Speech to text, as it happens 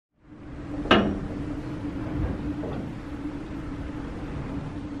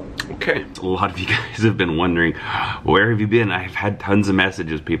Okay, a lot of you guys have been wondering, where have you been? I've had tons of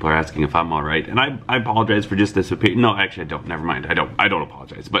messages. People are asking if I'm all right, and I apologize for just disappearing. No, actually I don't, never mind. I don't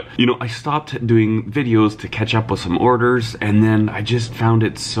apologize. But you know, I stopped doing videos to catch up with some orders, and then I just found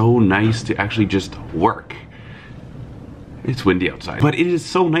it so nice to actually just work. It's windy outside, but it is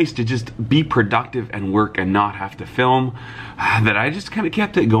so nice to just be productive and work and not have to film, that I just kind of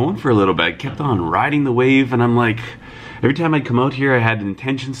kept it going for a little bit. I kept on riding the wave, and I'm like, every time I'd come out here, I had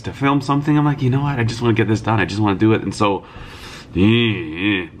intentions to film something. I'm like, you know what? I just want to get this done. I just want to do it. And so,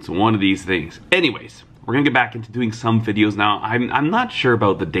 it's one of these things. Anyways, we're gonna get back into doing some videos now. I'm not sure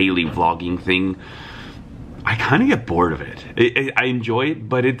about the daily vlogging thing. I kind of get bored of it. I enjoy it,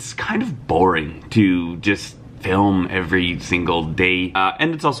 but it's kind of boring to just film every single day,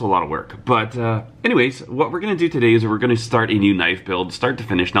 and it's also a lot of work. But anyways, what we're gonna do today is we're gonna start a new knife build, start to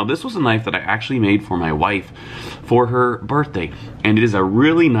finish. Now this was a knife that I actually made for my wife for her birthday, and it is a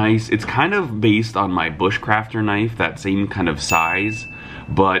really nice, it's kind of based on my bushcrafter knife, that same kind of size,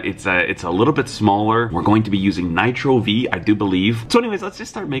 but it's a little bit smaller. We're going to be using Nitro V, I do believe. So anyways, let's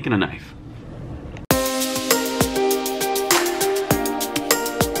just start making a knife.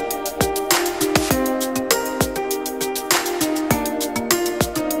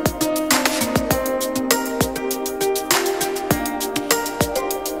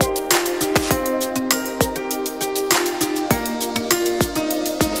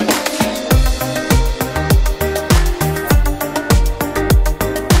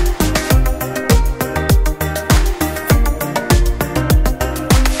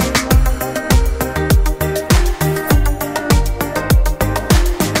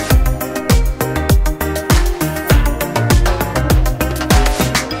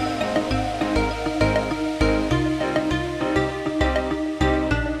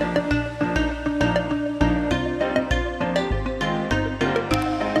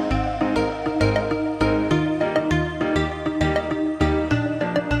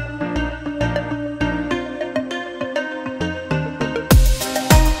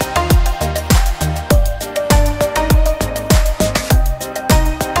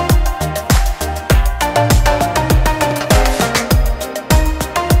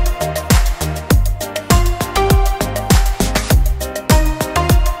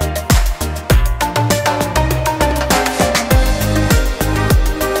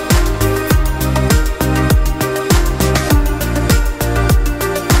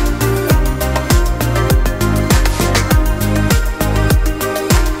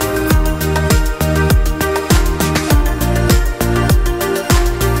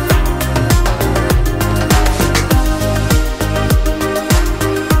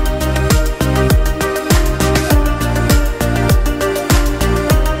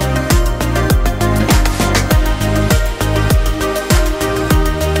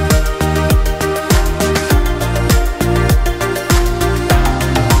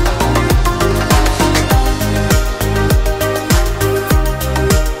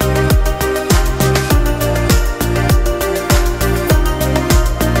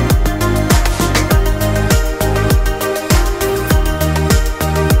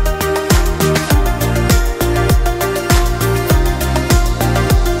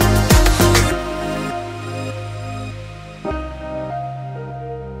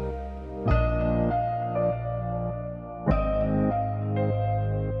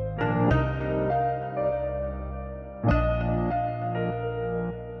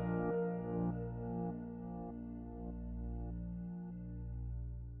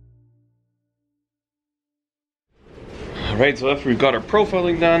 Alright, so after we've got our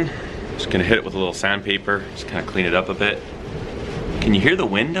profiling done, just gonna hit it with a little sandpaper, just kind of clean it up a bit. Can you hear the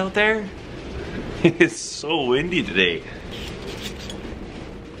wind out there? It's so windy today.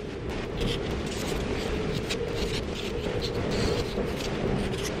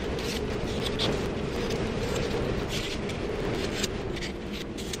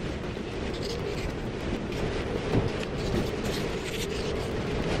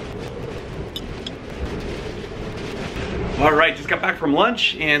 Alright, just got back from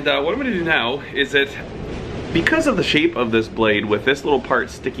lunch, and what I'm going to do now is that because of the shape of this blade, with this little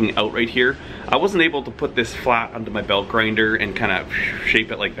part sticking out right here, I wasn't able to put this flat onto my belt grinder and kind of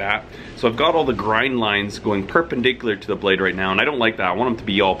shape it like that. So I've got all the grind lines going perpendicular to the blade right now, and I don't like that. I want them to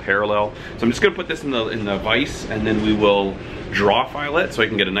be all parallel. So I'm just going to put this in the vise, and then we will draw file it so I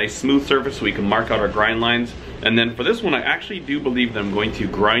can get a nice smooth surface so we can mark out our grind lines. And then for this one, I actually do believe that I'm going to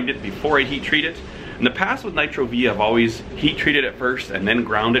grind it before I heat treat it. In the past with Nitro V, I've always heat treated it first and then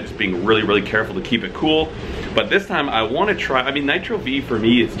ground it, just being really, really careful to keep it cool. But this time I want to try, I mean, Nitro V for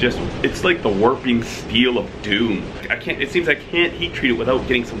me, it's like the warping steel of doom. It seems I can't heat treat it without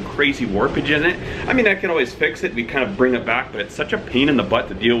getting some crazy warpage in it. I mean, I can always fix it, we kind of bring it back, but it's such a pain in the butt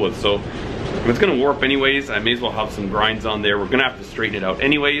to deal with. So if it's gonna warp anyways, I may as well have some grinds on there. We're gonna have to straighten it out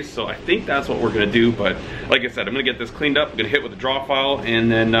anyways, so I think that's what we're gonna do. But like I said, I'm gonna get this cleaned up, I'm gonna hit with a draw file,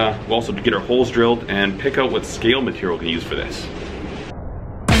 and then we'll also get our holes drilled and pick out what scale material we're gonna use for this.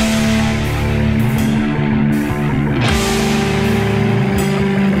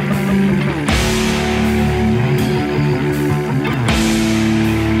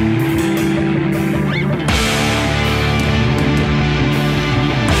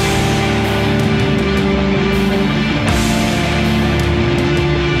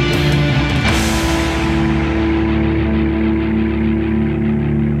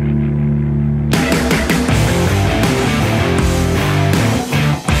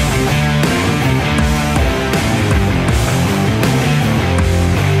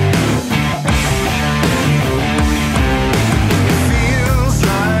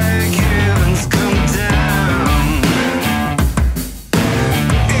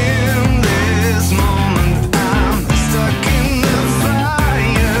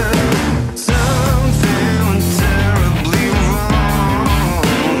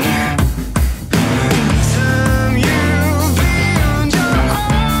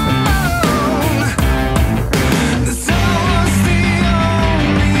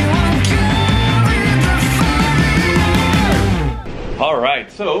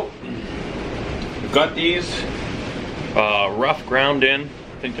 So, we've got these rough ground in.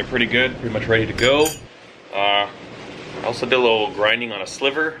 I think they're pretty good, pretty much ready to go. I also did a little grinding on a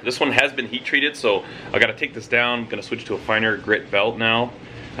sliver. This one has been heat treated, so I gotta take this down. I'm gonna switch to a finer grit belt now.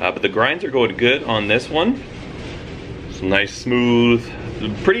 But the grinds are going good on this one. Some nice smooth,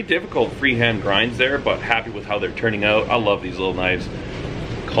 pretty difficult freehand grinds there, but happy with how they're turning out. I love these little knives.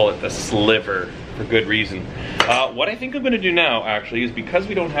 Call it the sliver for good reason. What I think I'm gonna do now actually is, because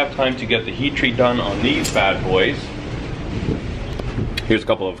we don't have time to get the heat treat done on these bad boys. Here's a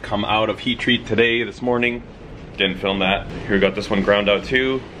couple of come out of heat treat today, this morning. Didn't film that. Here we got this one ground out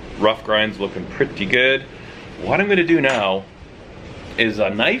too. Rough grinds looking pretty good. What I'm gonna do now is a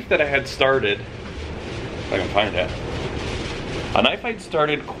knife that I had started, if I can find it. A knife I'd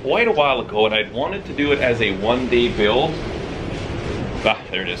started quite a while ago, and I'd wanted to do it as a one-day build. Ah,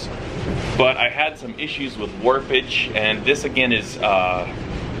 there it is. But I had some issues with warpage, and this again is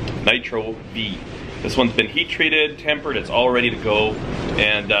Nitro V. This one's been heat treated, tempered, it's all ready to go,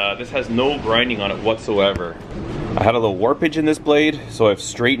 and this has no grinding on it whatsoever. I had a little warpage in this blade, so I've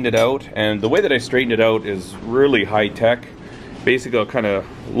straightened it out, and the way that I straightened it out is really high tech. Basically, I'll kind of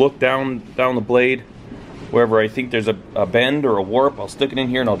look down the blade. Wherever I think there's a bend or a warp, I'll stick it in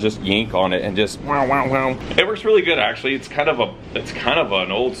here and I'll just yank on it and just wow, wow, wow. It works really good actually. It's kind of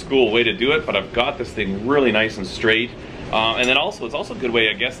an old school way to do it, but I've got this thing really nice and straight. And then also, it's also a good way,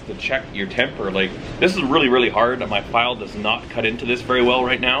 I guess, to check your temper. Like, this is really, really hard. My file does not cut into this very well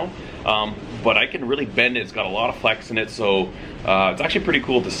right now. But I can really bend it. It's got a lot of flex in it, so it's actually pretty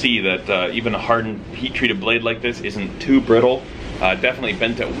cool to see that even a hardened, heat-treated blade like this isn't too brittle. Definitely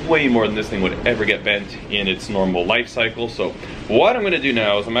bent it way more than this thing would ever get bent in its normal life cycle. So what I'm going to do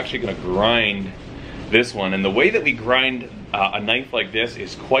now is I'm actually going to grind this one. And the way that we grind a knife like this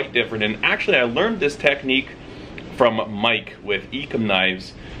is quite different. And actually, I learned this technique from Mike with Ecom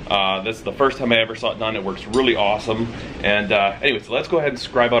knives. This is the first time I ever saw it done. It works really awesome. And anyway, so let's go ahead and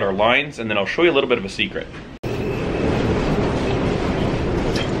scribe out our lines, and then I'll show you a little bit of a secret.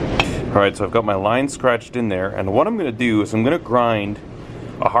 Alright, so I've got my line scratched in there, and what I'm going to do is I'm going to grind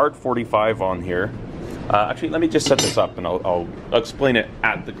a hard 45 on here. Actually, let me just set this up and I'll explain it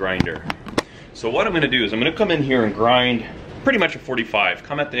at the grinder. So what I'm going to do is I'm going to come in here and grind pretty much a 45.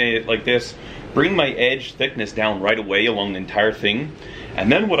 Come at it like this, bring my edge thickness down right away along the entire thing,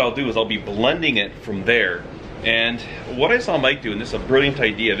 and then what I'll do is I'll be blending it from there. And what I saw Mike do, and this is a brilliant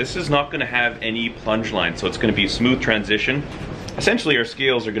idea, this is not going to have any plunge line, so it's going to be a smooth transition. Essentially our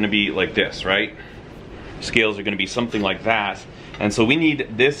scales are going to be like this, right? Scales are going to be something like that, and so we need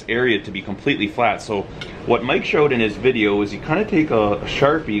this area to be completely flat. So what Mike showed in his video is you kind of take a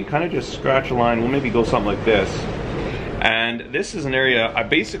Sharpie and kind of just scratch a line. We'll maybe go something like this. And this is an area I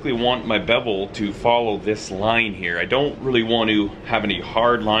basically want my bevel to follow this line here. I don't really want to have any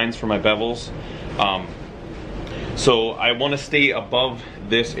hard lines for my bevels. So I want to stay above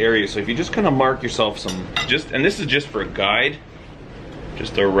this area. So if you just kind of mark yourself some, and this is just for a guide,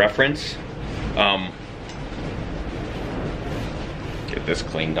 just a reference. Get this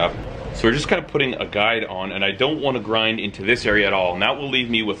cleaned up. So we're just kind of putting a guide on, and I don't want to grind into this area at all. And that will leave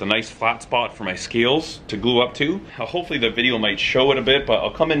me with a nice flat spot for my scales to glue up to. Hopefully the video might show it a bit, but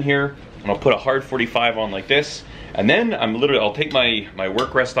I'll come in here and I'll put a hard 45 on like this. And then I'll take my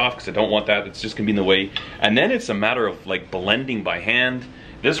work rest off because I don't want that. It's just gonna be in the way. And then it's a matter of like blending by hand.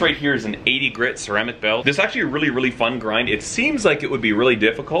 This right here is an 80 grit ceramic belt. This is actually a really, really fun grind. It seems like it would be really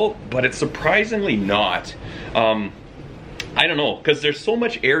difficult, but it's surprisingly not. I don't know, because there's so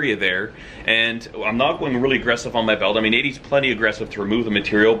much area there, and I'm not going really aggressive on my belt. I mean, 80's plenty aggressive to remove the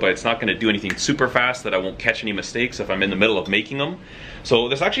material, but it's not going to do anything super fast that I won't catch any mistakes if I'm in the middle of making them. So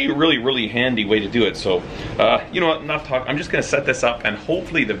that's actually a really, really handy way to do it. So, you know what, enough talk. I'm just going to set this up, and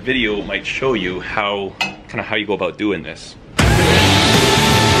hopefully the video might show you how you go about doing this.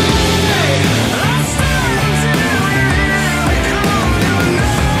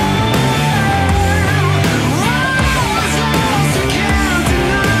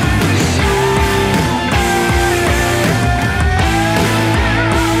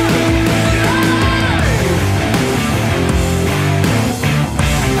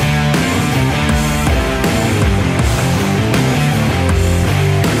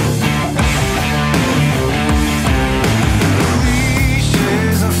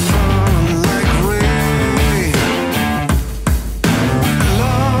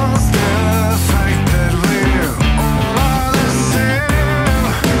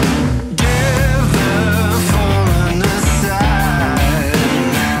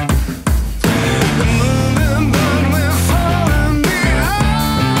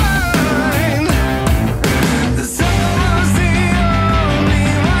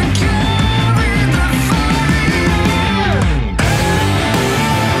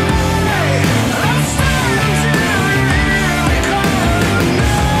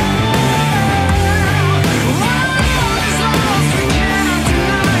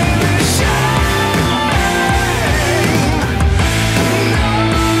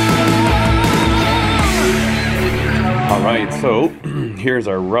 So here's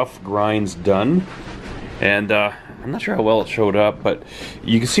our rough grinds done, and I'm not sure how well it showed up, but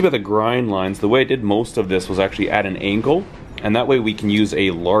you can see by the grind lines, the way I did most of this was actually at an angle, and that way we can use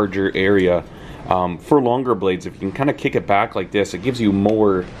a larger area for longer blades. If you can kind of kick it back like this, it gives you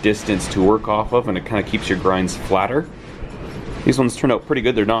more distance to work off of, and it kind of keeps your grinds flatter. These ones turned out pretty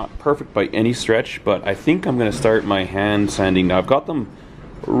good. They're not perfect by any stretch, but I think I'm going to start my hand sanding now. I've got them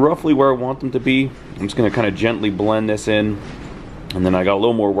roughly where I want them to be. I'm just going to kind of gently blend this in, and then I got a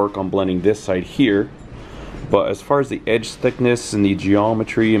little more work on blending this side here. But as far as the edge thickness and the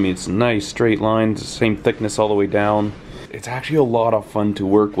geometry, I mean, it's nice straight lines, same thickness all the way down. It's actually a lot of fun to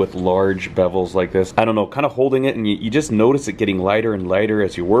work with large bevels like this. I don't know, kind of holding it, and you just notice it getting lighter and lighter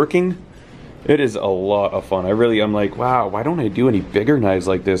as you're working. It is a lot of fun. I'm like, wow, why don't I do any bigger knives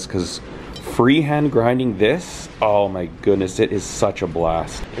like this? Because freehand grinding this, oh my goodness, it is such a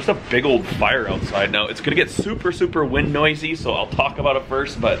blast. There's a big old fire outside now. It's gonna get super, super wind noisy, so I'll talk about it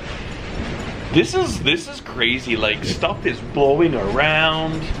first, but this is crazy. Like, stuff is blowing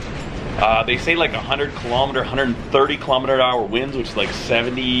around. They say like 130 kilometer an hour winds, which is like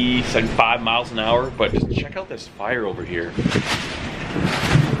 70, 75 miles an hour, but just check out this fire over here.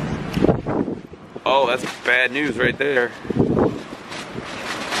 Oh, that's bad news right there.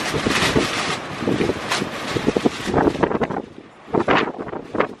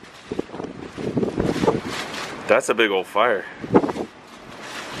 That's a big old fire.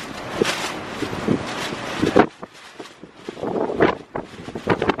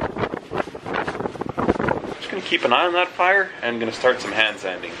 Just gonna keep an eye on that fire and gonna start some hand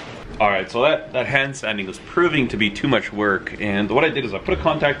sanding. Alright, so that hand sanding was proving to be too much work, and what I did is I put a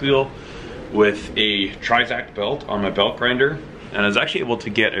contact wheel with a Trizact belt on my belt grinder, and I was actually able to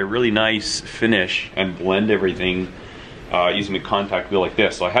get a really nice finish and blend everything using a contact wheel like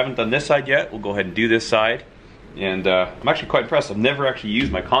this. So I haven't done this side yet. We'll go ahead and do this side, and I'm actually quite impressed. I've never actually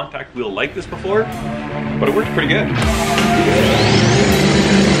used my contact wheel like this before, but it works pretty good.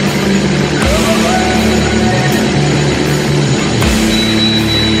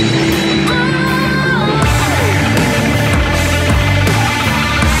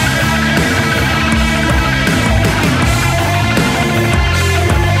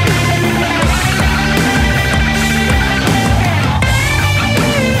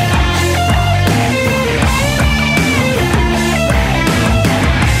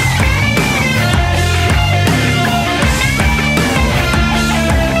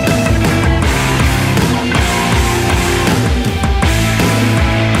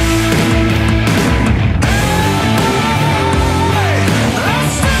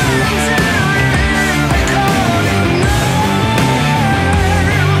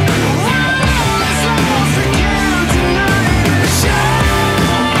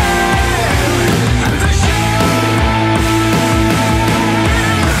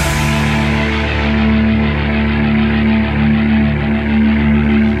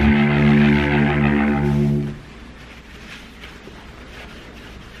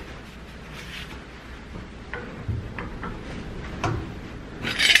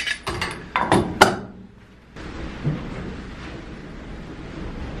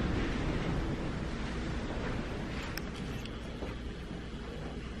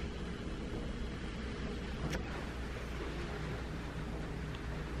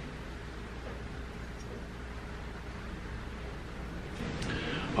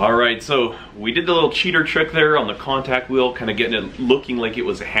 Alright, so we did the little cheater trick there on the contact wheel, kind of getting it looking like it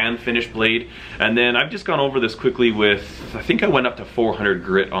was a hand finished blade. And then I've just gone over this quickly with, I think I went up to 400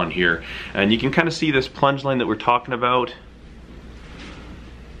 grit on here. And you can kind of see this plunge line that we're talking about.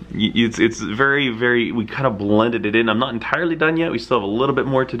 It's very, we kind of blended it in. I'm not entirely done yet, we still have a little bit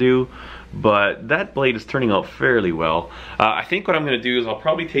more to do, but that blade is turning out fairly well. I think what I'm going to do is I'll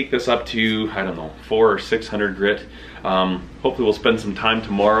probably take this up to, I don't know, 400 or 600 grit. Hopefully we'll spend some time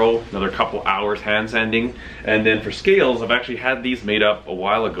tomorrow, another couple hours hand sanding. And then for scales, I've actually had these made up a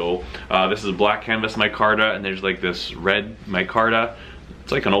while ago. This is black canvas micarta, and there's like this red micarta.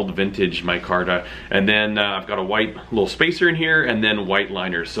 It's like an old vintage micarta. And then I've got a white little spacer in here, and then white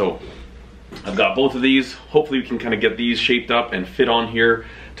liners. So I've got both of these. Hopefully we can kind of get these shaped up and fit on here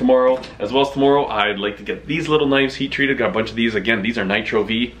tomorrow. As well as tomorrow, I'd like to get these little knives heat treated. Got a bunch of these. Again, these are Nitro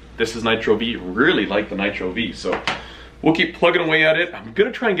V. This is Nitro V. Really like the Nitro V. So we'll keep plugging away at it. I'm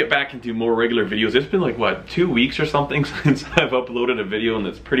gonna try and get back into more regular videos. It's been like, what, 2 weeks or something since I've uploaded a video, and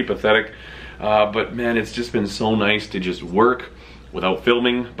it's pretty pathetic. But man, it's just been so nice to just work without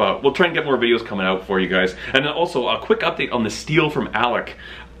filming, but we'll try and get more videos coming out for you guys. And also a quick update on the steel from Alec.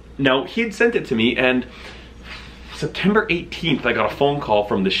 Now, he had sent it to me, and September 18th I got a phone call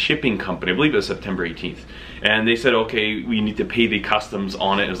from the shipping company. I believe it was September 18th. And they said, okay, we need to pay the customs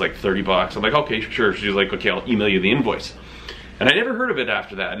on it. It was like 30 bucks. I'm like, okay, sure. She's like, okay, I'll email you the invoice. And I never heard of it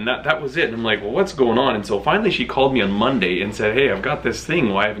after that, and that was it. And I'm like, well, what's going on? And so finally she called me on Monday and said, hey, I've got this thing,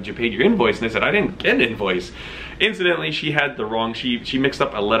 why haven't you paid your invoice? And I said, I didn't get an invoice. Incidentally, she had the wrong, she mixed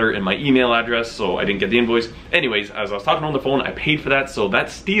up a letter in my email address, so I didn't get the invoice. Anyways, as I was talking on the phone, I paid for that, so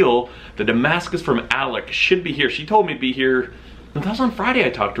that steel, the Damascus from Alec, should be here. She told me to be here, no, that was on Friday I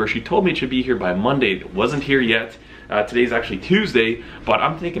talked to her. She told me it should be here by Monday. It wasn't here yet. Today's actually Tuesday, but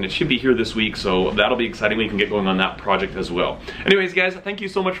I'm thinking it should be here this week, so that'll be exciting. We can get going on that project as well. Anyways, guys, thank you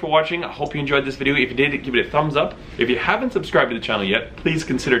so much for watching. I hope you enjoyed this video. If you did, give it a thumbs up. If you haven't subscribed to the channel yet, please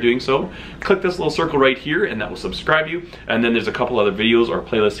consider doing so. Click this little circle right here, and that will subscribe you. And then there's a couple other videos or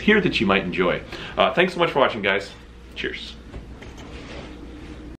playlists here that you might enjoy. Thanks so much for watching, guys. Cheers.